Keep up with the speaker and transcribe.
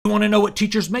want to know what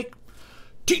teachers make?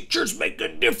 Teachers make a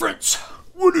difference.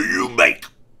 What do you make?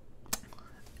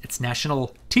 It's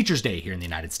National Teachers Day here in the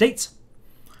United States.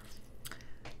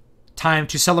 Time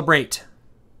to celebrate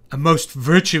a most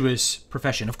virtuous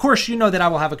profession. Of course, you know that I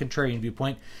will have a contrarian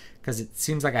viewpoint because it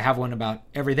seems like I have one about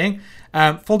everything.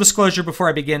 Full disclosure before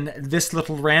I begin this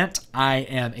little rant, I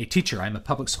am a teacher. I'm a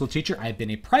public school teacher. I've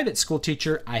been a private school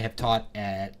teacher. I have taught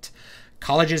at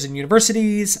colleges and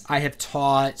universities. I have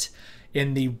taught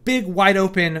in the big, wide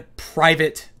open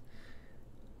private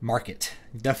market,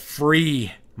 the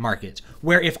free market,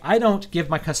 where if I don't give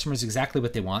my customers exactly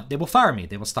what they want, they will fire me.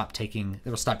 They will stop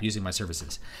using my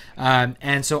services.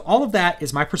 And so all of that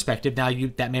is my perspective. Now,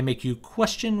 that may make you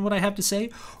question what I have to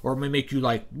say, or it may make you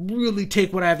like really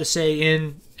take what I have to say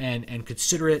in and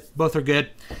consider it. Both are good.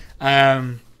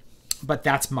 But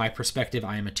that's my perspective.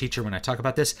 I am a teacher when I talk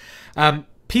about this.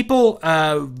 People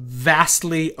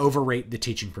vastly overrate the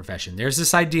teaching profession. There's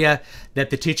this idea that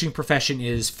the teaching profession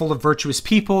is full of virtuous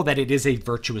people, that it is a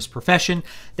virtuous profession,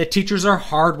 that teachers are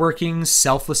hardworking,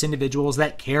 selfless individuals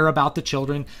that care about the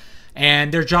children,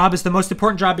 and their job is the most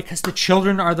important job because the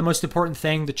children are the most important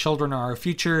thing. The children are our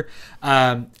future.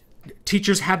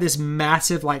 Teachers have this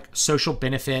massive social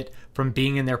benefit from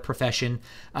being in their profession.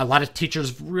 A lot of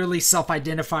teachers really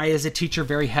self-identify as a teacher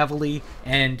very heavily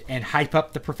and hype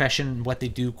up the profession and what they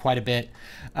do quite a bit.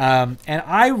 And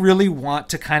I really want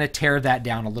to kind of tear that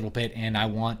down a little bit. And I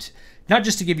want not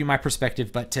just to give you my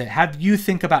perspective, but to have you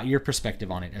think about your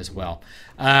perspective on it as well.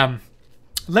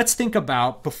 Let's think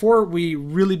about, before we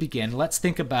really begin, let's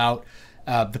think about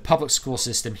the public school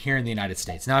system here in the United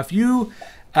States. Now, if you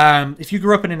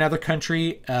grew up in another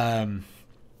country,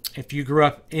 if you grew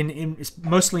up in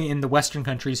mostly in the Western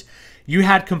countries, you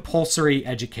had compulsory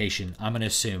education, I'm going to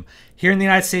assume. Here in the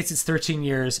United States, it's 13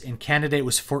 years. In Canada, it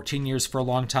was 14 years for a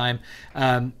long time.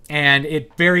 And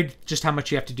it varied just how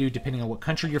much you have to do depending on what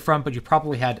country you're from, but you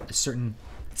probably had a certain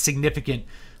significant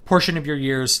portion of your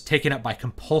years taken up by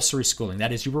compulsory schooling.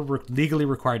 That is, you were legally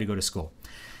required to go to school.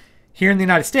 Here in the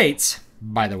United States,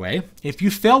 by the way, if you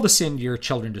fail to send your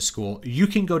children to school, you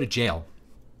can go to jail.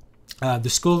 The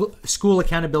School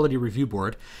Accountability Review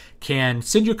Board can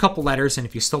send you a couple letters, and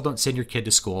if you still don't send your kid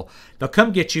to school, they'll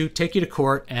come get you, take you to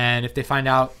court, and if they find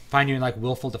you in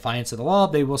willful defiance of the law,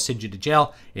 they will send you to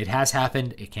jail. It has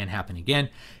happened. It can happen again.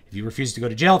 If you refuse to go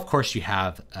to jail, of course, you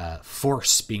have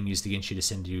force being used against you to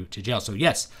send you to jail. So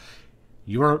yes,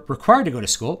 you are required to go to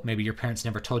school. Maybe your parents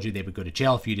never told you they would go to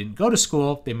jail if you didn't go to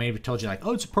school. They may have told you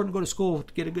oh, it's important to go to school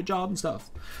to get a good job and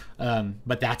stuff.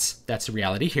 But that's the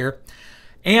reality here.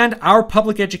 And our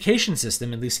public education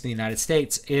system, at least in the United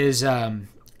States, is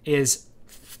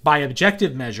by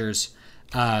objective measures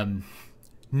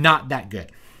not that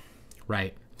good,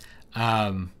 right?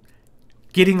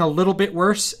 Getting a little bit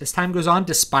worse as time goes on,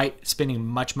 despite spending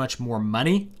much, much more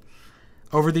money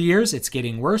over the years. It's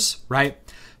getting worse, right?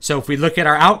 So if we look at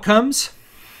our outcomes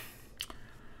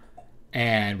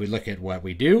and we look at what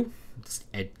we do,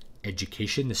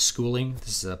 education, the schooling,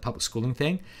 this is a public schooling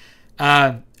thing.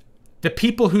 The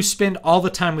people who spend all the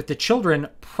time with the children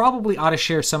probably ought to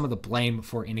share some of the blame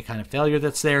for any kind of failure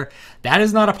that's there. That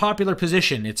is not a popular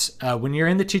position. It's when you're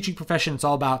in the teaching profession, it's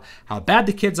all about how bad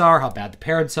the kids are, how bad the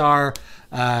parents are.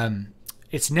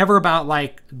 It's never about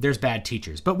there's bad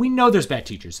teachers, but we know there's bad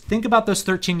teachers. Think about those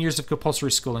 13 years of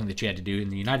compulsory schooling that you had to do in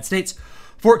the United States.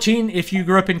 14 if you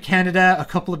grew up in Canada a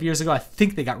couple of years ago. I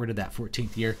think they got rid of that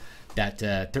 14th year, that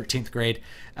 13th grade,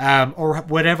 or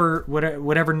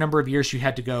whatever number of years you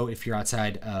had to go if you're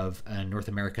outside of North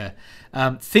America.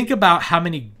 Think about how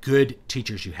many good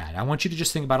teachers you had. I want you to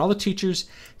just think about all the teachers.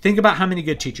 Think about how many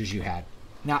good teachers you had.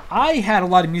 Now, I had a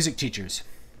lot of music teachers.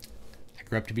 I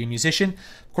grew up to be a musician.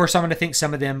 Of course, I'm going to think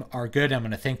some of them are good. I'm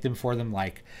going to thank them for them.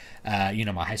 My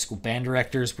high school band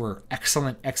directors were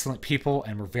excellent people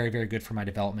and were very, very good for my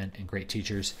development and great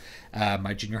teachers.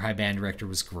 My junior high band director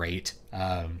was great.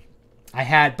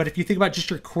 But if you think about just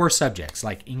your core subjects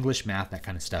like English, math, that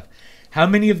kind of stuff, how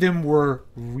many of them were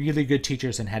really good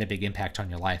teachers and had a big impact on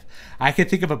your life? I could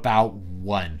think of about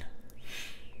one.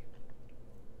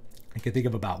 Who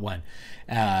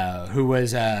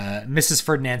was Mrs.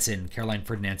 Ferdinandson, Caroline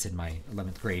Ferdinandson, my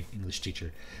 11th grade English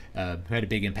teacher, who had a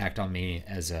big impact on me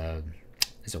as a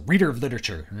reader of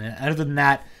literature. And other than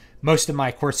that, most of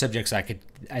my core subjects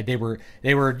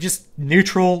they were just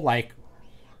neutral,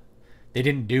 they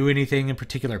didn't do anything in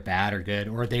particular bad or good,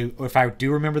 or if I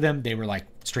do remember them, they were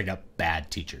straight up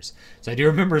bad teachers. So I do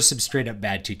remember some straight up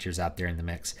bad teachers out there in the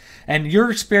mix. And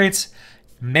your experience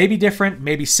may be different,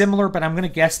 maybe similar, but I'm going to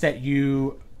guess that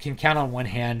you can count on one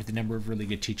hand the number of really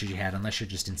good teachers you had, unless you're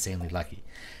just insanely lucky.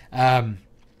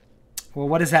 Well,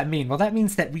 what does that mean? Well, that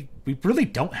means that we really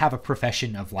don't have a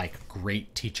profession of like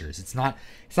great teachers. It's not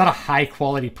a high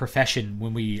quality profession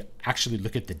when we actually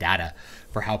look at the data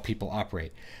for how people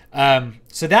operate.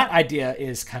 So that idea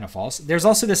is kind of false. There's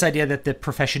also this idea that the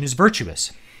profession is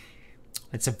virtuous.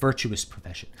 It's a virtuous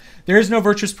profession. There is no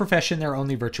virtuous profession. There are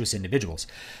only virtuous individuals.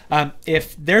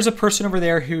 If there's a person over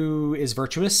there who is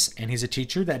virtuous and he's a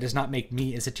teacher, that does not make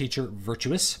me as a teacher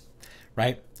virtuous,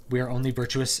 right? We are only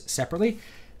virtuous separately.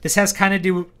 This has kind of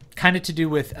to do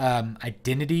with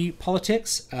identity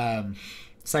politics.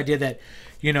 This idea that,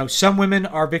 some women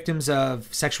are victims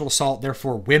of sexual assault,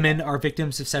 therefore women are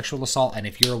victims of sexual assalt, and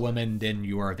if you're a woman, then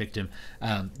you are a victim.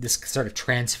 This sort of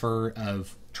transfer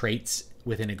of traits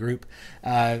within a group.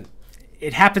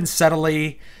 It happens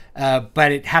subtly,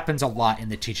 but it happens a lot in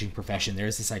the teaching profession.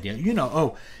 There's this idea,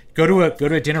 go to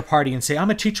a dinner party and say,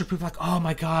 I'm a teacher. People are like, oh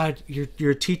my God,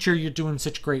 you're a teacher. You're doing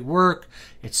such great work.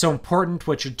 It's so important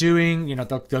what you're doing.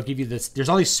 They'll give you this. There's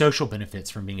all these social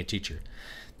benefits from being a teacher.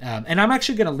 And I'm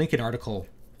actually going to link an article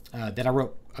that I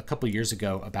wrote a couple of years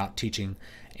ago about teaching.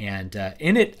 And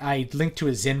in it, I linked to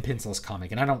a Zen Pencils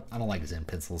comic. And I don't like Zen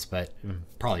Pencils, but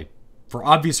probably for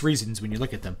obvious reasons when you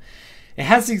look at them. It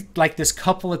has this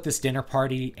couple at this dinner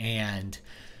party, and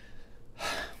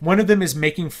one of them is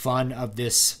making fun of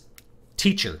this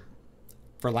teacher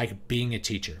for like being a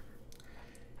teacher.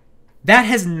 That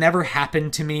has never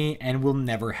happened to me and will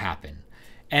never happen.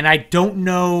 And I don't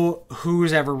know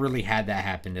who's ever really had that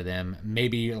happen to them.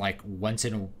 Maybe like once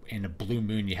in a blue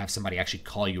moon, you have somebody actually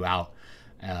call you out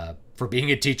for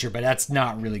being a teacher, but that's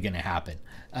not really going to happen.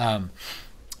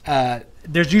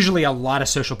 There's usually a lot of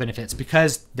social benefits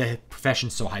because the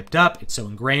profession's so hyped up, it's so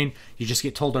ingrained. You just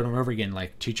get told over and over again,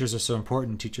 like, teachers are so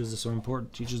important, teachers are so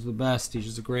important, teachers are the best,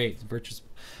 teachers are great, it's a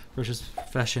virtuous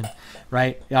profession,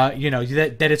 right?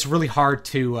 That it's really hard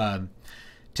to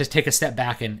take a step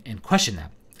back and question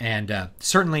that. And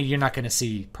certainly you're not going to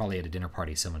see probably at a dinner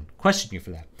party someone question you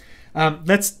for that.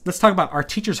 Let's talk about, are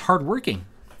teachers hardworking?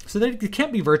 So they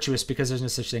can't be virtuous because there's no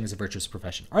such thing as a virtuous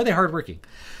profession. Are they hardworking?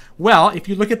 Well, if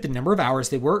you look at the number of hours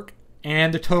they work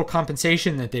and the total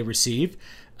compensation that they receive,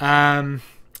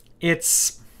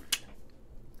 it's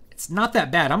not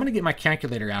that bad. I'm going to get my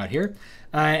calculator out here,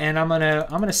 and I'm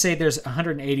gonna say there's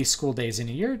 180 school days in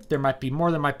a year. There might be more,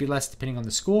 there might be less, depending on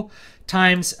the school.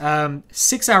 Times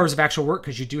 6 hours of actual work,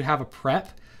 because you do have a prep,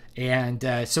 and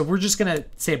so we're just gonna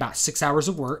say about 6 hours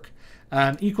of work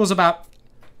equals about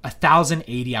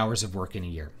 1,080 hours of work in a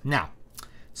year. Now,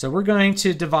 so we're going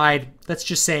to divide, let's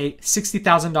just say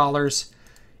 $60,000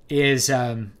 is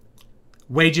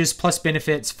wages plus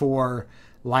benefits for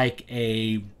like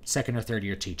a second or third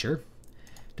year teacher.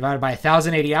 Divided by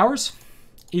 1,080 hours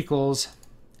equals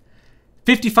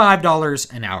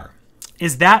 $55 an hour.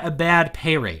 Is that a bad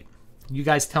pay rate? You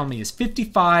guys tell me, is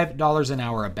 $55 an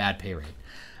hour a bad pay rate?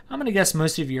 I'm going to guess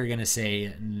most of you are going to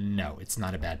say, no, it's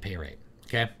not a bad pay rate.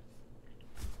 Okay.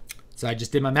 So I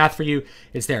just did my math for you.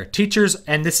 It's there. Teachers,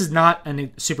 and this is not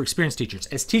any super experienced teachers.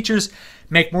 As teachers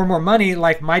make more and more money,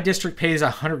 like my district pays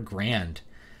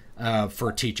 $100,000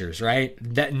 for teachers, right?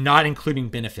 That not including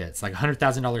benefits, like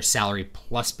 $100,000 salary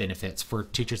plus benefits for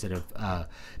teachers that have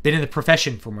been in the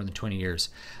profession for more than 20 years.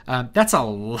 That's a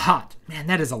lot, man.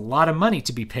 That is a lot of money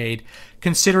to be paid,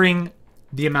 considering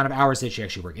the amount of hours that you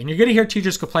actually work. And you're going to hear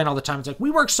teachers complain all the time. It's like, we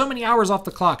work so many hours off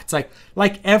the clock. It's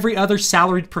like every other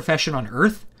salaried profession on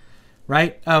earth.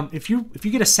 Right? If you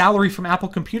get a salary from Apple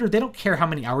Computer, they don't care how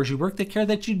many hours you work. They care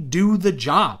that you do the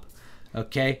job.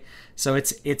 Okay? So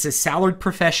it's a salaried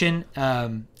profession.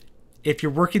 If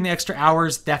you're working the extra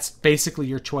hours, that's basically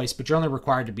your choice, but you're only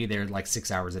required to be there like 6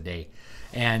 hours a day.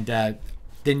 And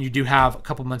then you do have a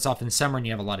couple months off in the summer, and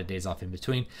you have a lot of days off in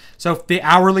between. So the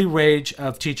hourly wage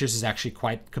of teachers is actually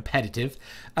quite competitive.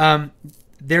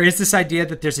 There is this idea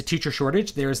that there's a teacher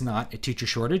shortage. There is not a teacher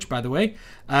shortage, by the way.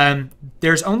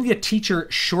 There's only a teacher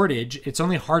shortage. It's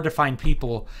only hard to find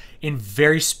people in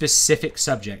very specific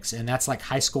subjects, and that's like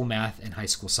high school math and high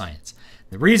school science.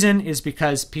 The reason is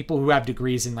because people who have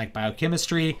degrees in like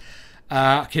biochemistry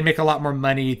can make a lot more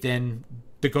money than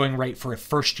the going rate for a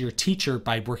first-year teacher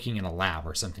by working in a lab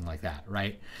or something like that,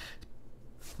 right?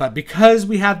 But because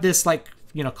we have this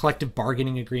collective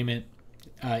bargaining agreement,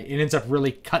 it ends up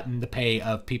really cutting the pay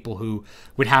of people who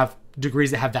would have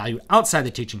degrees that have value outside the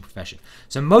teaching profession.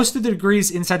 So most of the degrees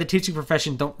inside the teaching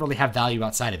profession don't really have value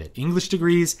outside of it. English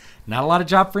degrees, not a lot of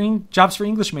jobs for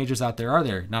English majors out there, are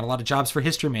there? Not a lot of jobs for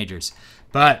history majors.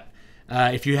 But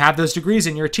if you have those degrees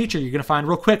and you're a teacher, you're going to find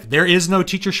real quick, there is no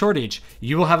teacher shortage.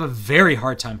 You will have a very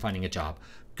hard time finding a job.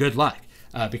 Good luck,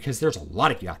 because there's a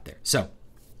lot of you out there. So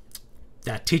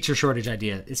that teacher shortage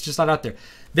idea. It's just not out there.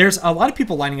 There's a lot of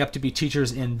people lining up to be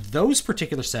teachers in those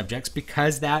particular subjects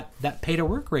because that pay to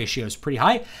work ratio is pretty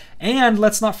high. And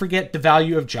let's not forget the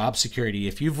value of job security.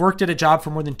 If you've worked at a job for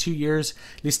more than 2 years,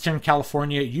 at least here in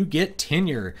California, you get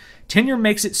tenure. Tenure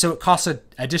makes it so it costs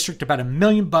a district about $1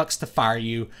 million to fire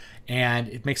you, and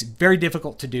it makes it very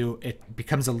difficult to do. It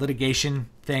becomes a litigation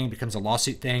thing, becomes a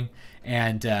lawsuit thing.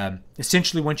 And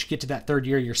essentially, once you get to that 3rd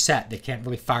year, you're set. They can't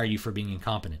really fire you for being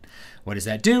incompetent. What does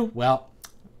that do? Well,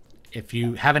 if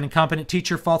you have an incompetent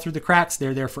teacher fall through the cracks,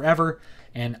 they're there forever.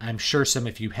 And I'm sure some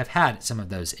of you have had some of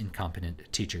those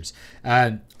incompetent teachers.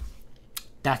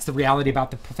 That's the reality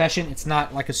about the profession. It's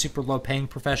not like a super low paying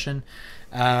profession,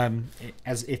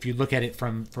 as if you look at it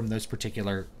from those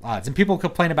particular odds. And people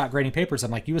complain about grading papers.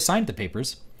 I'm like, you assigned the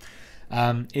papers.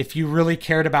 If you really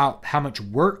cared about how much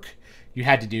work you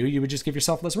had to do, you would just give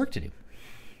yourself less work to do.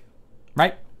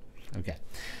 Right? Okay.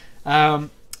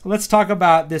 Let's talk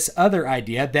about this other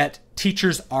idea that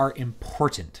teachers are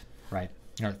important, right?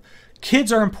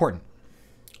 Kids are important.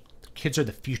 Kids are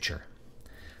the future.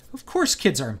 Of course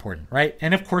kids are important, right?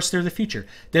 And of course they're the future.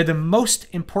 They're the most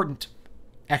important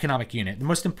economic unit. The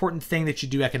most important thing that you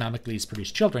do economically is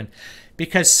produce children,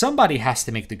 because somebody has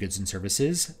to make the goods and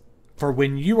services for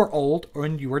when you are old or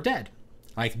when you are dead.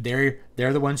 Like they're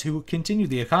the ones who continue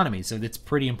the economy, so that's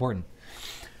pretty important.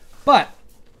 But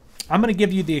I'm going to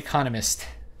give you the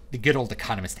good old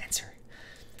economist answer.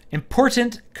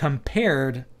 Important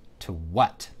compared to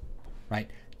what? Right?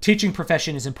 Teaching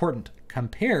profession is important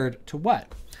compared to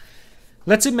what?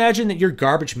 Let's imagine that your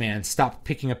garbage man stopped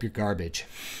picking up your garbage.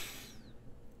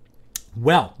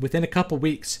 Well, within a couple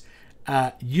weeks,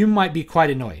 you might be quite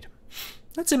annoyed.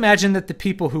 Let's imagine that the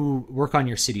people who work on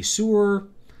your city sewer,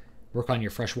 work on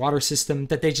your fresh water system,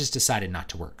 that they just decided not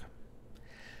to work.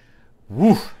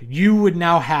 Woo, you would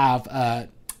now have,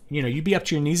 you'd be up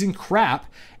to your knees in crap,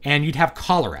 and you'd have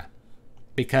cholera,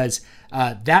 because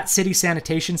that city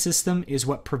sanitation system is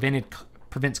what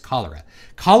prevents cholera.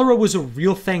 Cholera was a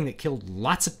real thing that killed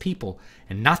lots of people,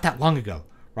 and not that long ago,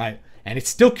 right? And it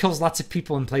still kills lots of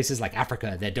people in places like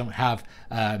Africa that don't have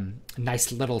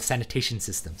nice little sanitation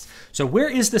systems. So where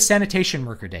is the Sanitation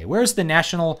Worker Day? Where's the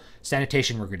National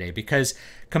Sanitation Worker Day? Because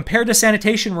compared to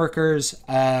sanitation workers,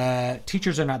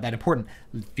 teachers are not that important.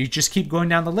 You just keep going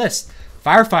down the list.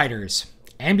 Firefighters,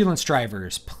 ambulance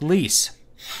drivers, police.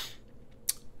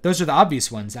 Those are the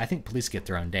obvious ones. I think police get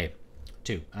their own day,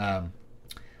 too.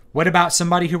 What about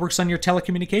somebody who works on your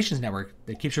telecommunications network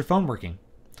that keeps your phone working?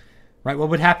 Right? What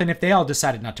would happen if they all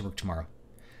decided not to work tomorrow?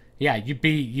 Yeah, we'd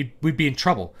be in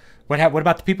trouble. What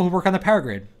about the people who work on the power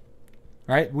grid?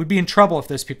 Right? We'd be in trouble if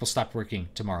those people stopped working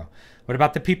tomorrow. What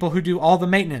about the people who do all the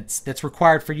maintenance that's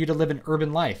required for you to live an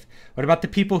urban life? What about the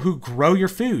people who grow your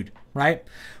food? Right?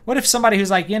 What if somebody who's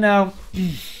like,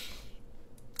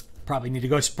 probably need to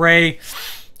go spray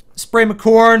my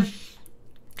corn.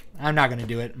 I'm not going to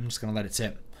do it. I'm just going to let it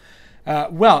sit.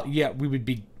 We'd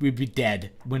be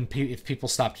dead if people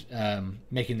stopped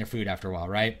making their food after a while,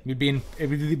 right? We'd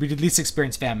at least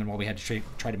experience famine while we had to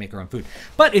try to make our own food.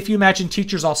 But if you imagine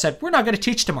teachers all said, we're not going to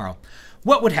teach tomorrow,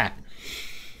 what would happen?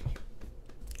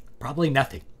 Probably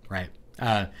nothing, right?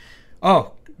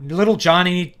 Little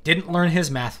Johnny didn't learn his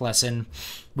math lesson,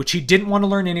 which he didn't want to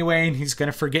learn anyway, and he's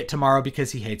going to forget tomorrow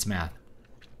because he hates math.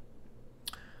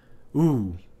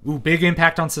 Ooh, big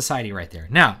impact on society right there.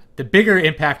 Now, the bigger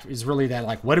impact is really that,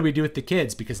 like, what do we do with the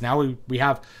kids? Because now we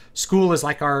have school as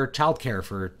like our childcare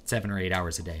for 7 or 8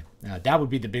 hours a day. That would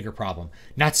be the bigger problem.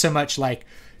 Not so much like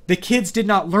the kids did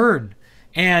not learn.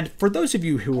 And for those of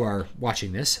you who are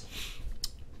watching this,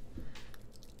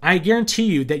 I guarantee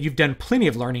you that you've done plenty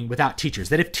of learning without teachers.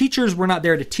 That if teachers were not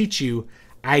there to teach you,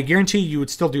 I guarantee you would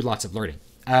still do lots of learning.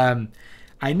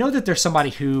 I know that there's somebody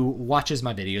who watches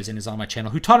my videos and is on my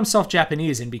channel who taught himself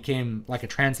Japanese and became like a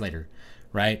translator,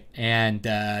 right? And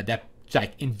that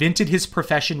like invented his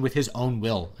profession with his own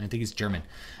will. I think he's German.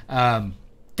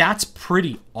 That's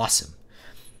pretty awesome.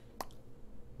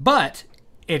 But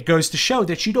it goes to show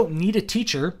that you don't need a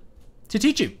teacher to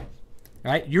teach you,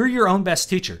 right? You're your own best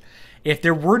teacher. If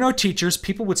there were no teachers,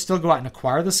 people would still go out and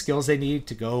acquire the skills they need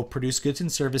to go produce goods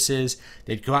and services.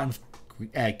 They'd go out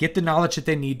and get the knowledge that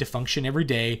they need to function every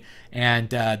day,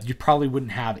 and you probably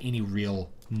wouldn't have any real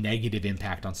negative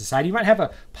impact on society. You might have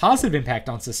a positive impact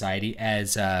on society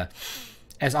as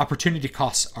opportunity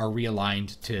costs are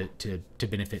realigned to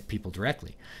benefit people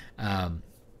directly.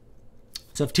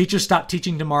 So if teachers stopped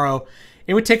teaching tomorrow,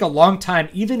 it would take a long time,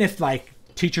 even if like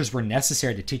teachers were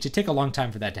necessary to teach. It'd take a long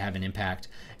time for that to have an impact.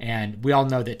 And we all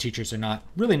know that teachers are not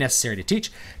really necessary to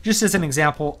teach. Just as an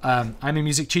example, I'm a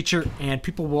music teacher, and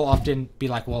people will often be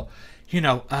like, well,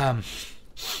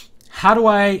 how do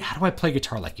I play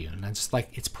guitar like you? And I'm just like,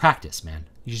 it's practice, man.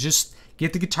 You just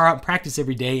get the guitar out and practice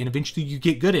every day, and eventually you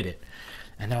get good at it.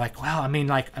 And they're like, well, I mean,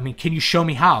 can you show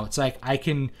me how? It's like, I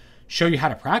can show you how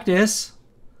to practice.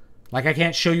 Like, I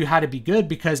can't show you how to be good,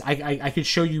 because I could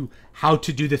show you how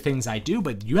to do the things I do,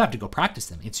 but you have to go practice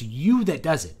them. It's you that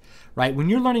does it, right? When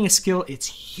you're learning a skill,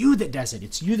 it's you that does it.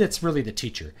 It's you that's really the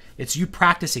teacher. It's you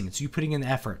practicing. It's you putting in the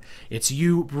effort. It's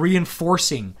you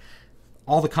reinforcing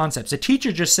all the concepts. A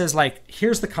teacher just says, like,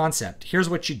 here's the concept. Here's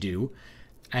what you do.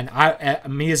 And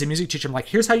me as a music teacher, I'm like,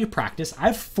 here's how you practice.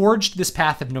 I've forged this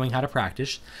path of knowing how to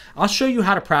practice. I'll show you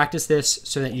how to practice this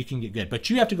so that you can get good. But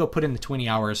you have to go put in the 20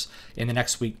 hours in the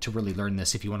next week to really learn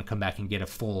this if you want to come back and get a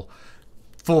full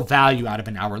value out of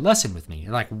an hour lesson with me.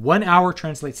 Like, 1 hour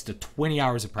translates to 20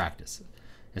 hours of practice.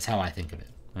 That's how I think of it.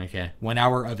 Okay, 1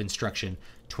 hour of instruction,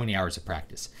 20 hours of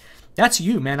practice. That's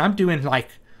you, man. I'm doing like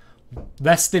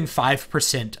less than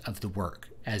 5% of the work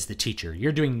as the teacher.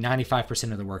 You're doing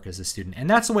 95% of the work as a student, and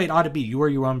that's the way it ought to be. You are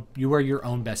your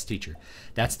own best teacher.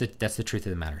 That's the truth of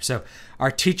the matter. So,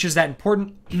 are teachers that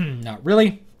important? Not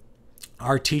really.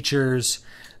 Are teachers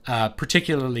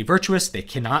particularly virtuous? They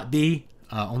cannot be.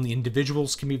 Only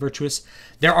individuals can be virtuous.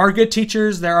 There are good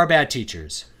teachers. There are bad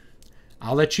teachers.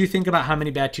 I'll let you think about how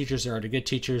many bad teachers there are to good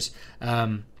teachers.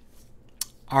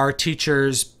 Are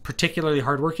teachers particularly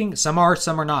hardworking? Some are,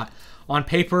 some are not. On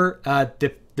paper,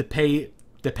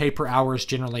 the pay per hour is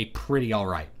generally pretty all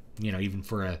right, you know, even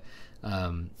for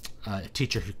a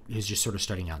teacher who's just sort of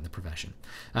starting out in the profession.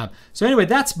 So anyway,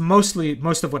 that's most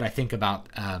of what I think about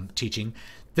teaching.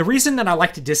 The reason that I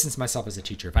like to distance myself as a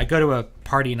teacher, if I go to a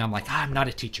party and I'm like, I'm not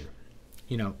a teacher,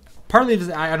 you know, partly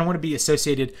I don't want to be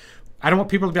associated. I don't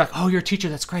want people to be like, oh, you're a teacher,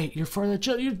 that's great. You're for the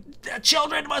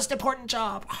children, most important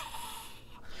job,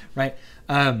 right?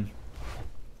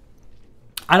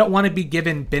 I don't want to be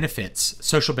given benefits,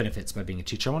 social benefits, by being a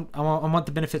teacher. I want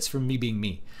the benefits from me being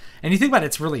me. And you think about it,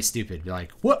 it's really stupid. You're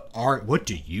like, what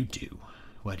do you do?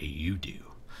 What do you do?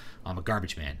 I'm a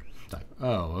garbage man. It's like,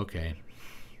 oh, okay.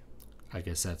 I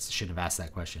guess shouldn't have asked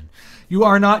that question. You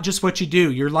are not just what you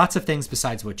do. You're lots of things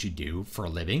besides what you do for a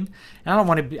living. And I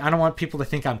don't want people to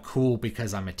think I'm cool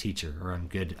because I'm a teacher, or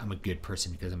I'm a good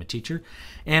person because I'm a teacher.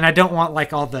 And I don't want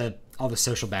like all the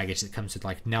social baggage that comes with,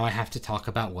 like, now I have to talk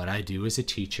about what I do as a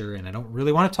teacher, and I don't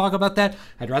really want to talk about that.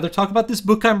 I'd rather talk about this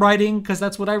book I'm writing, because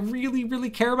that's what I really, really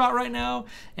care about right now.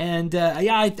 And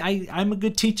yeah, I'm a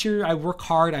good teacher. I work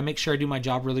hard. I make sure I do my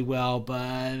job really well,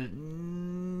 but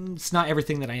it's not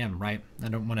everything that I am, right? I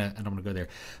don't want to go there.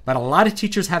 But a lot of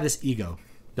teachers have this ego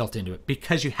built into it,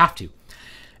 because you have to.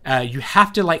 You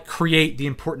have to like create the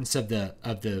importance of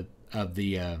the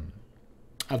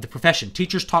profession.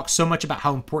 Teachers talk so much about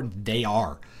how important they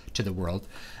are to the world,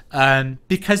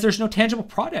 because there's no tangible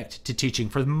product to teaching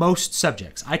for most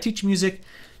subjects. I teach music.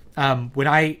 When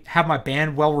I have my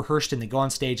band well rehearsed and they go on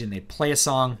stage and they play a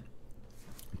song,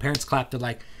 parents clap. They're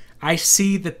like, I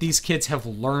see that these kids have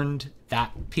learned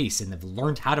that piece and they've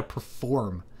learned how to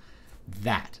perform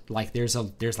that. Like there's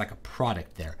like a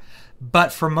product there.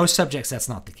 But for most subjects, that's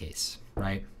not the case,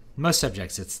 right? Most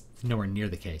subjects, it's nowhere near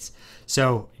the case.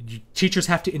 So teachers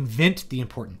have to invent the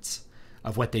importance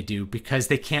of what they do, because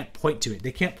they can't point to it.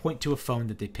 They can't point to a phone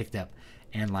that they picked up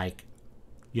and like,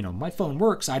 you know, my phone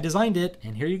works. I designed it,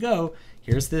 and here you go.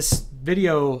 Here's this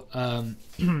video.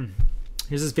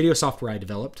 Here's this video software I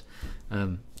developed.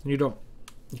 You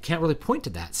can't really point to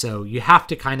that. So you have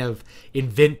to kind of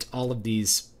invent all of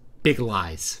these big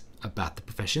lies about the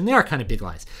profession. They are kind of big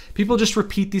lies. People just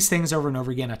repeat these things over and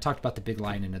over again. I talked about the big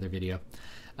lie in another video,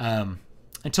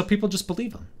 until people just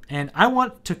believe them. And I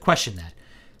want to question that.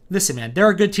 Listen, man, there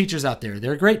are good teachers out there.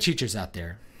 There are great teachers out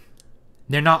there.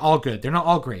 They're not all good. They're not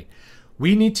all great.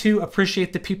 We need to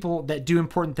appreciate the people that do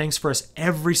important things for us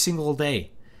every single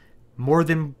day, more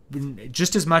than,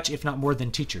 just as much, if not more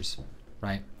than teachers,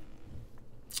 right?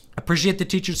 Appreciate the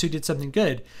teachers who did something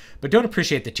good, but don't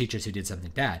appreciate the teachers who did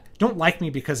something bad. Don't like me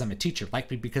because I'm a teacher.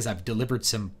 Like me because I've delivered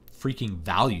some freaking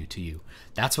value to you.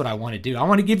 That's what I want to do. I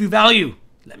want to give you value.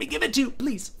 Let me give it to you,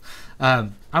 please. I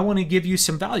want to give you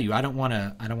some value. I don't want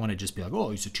to just be like,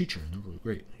 oh, he's a teacher and they're really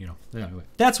great. You know. Anyway,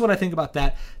 that's what I think about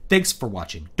that. Thanks for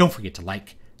watching. Don't forget to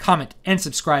like, comment, and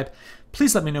subscribe.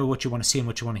 Please let me know what you want to see and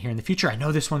what you want to hear in the future. I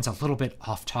know this one's a little bit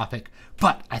off topic,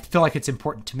 but I feel like it's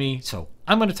important to me, so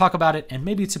I'm going to talk about it, and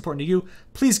maybe it's important to you.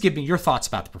 Please give me your thoughts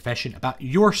about the profession, about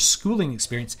your schooling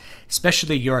experience,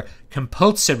 especially your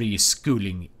compulsory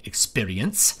schooling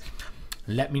experience.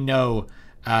 Let me know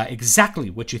exactly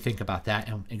what you think about that,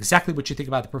 and exactly what you think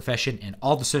about the profession and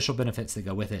all the social benefits that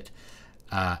go with it,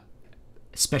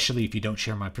 especially if you don't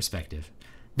share my perspective.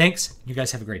 Thanks. You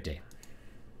guys have a great day.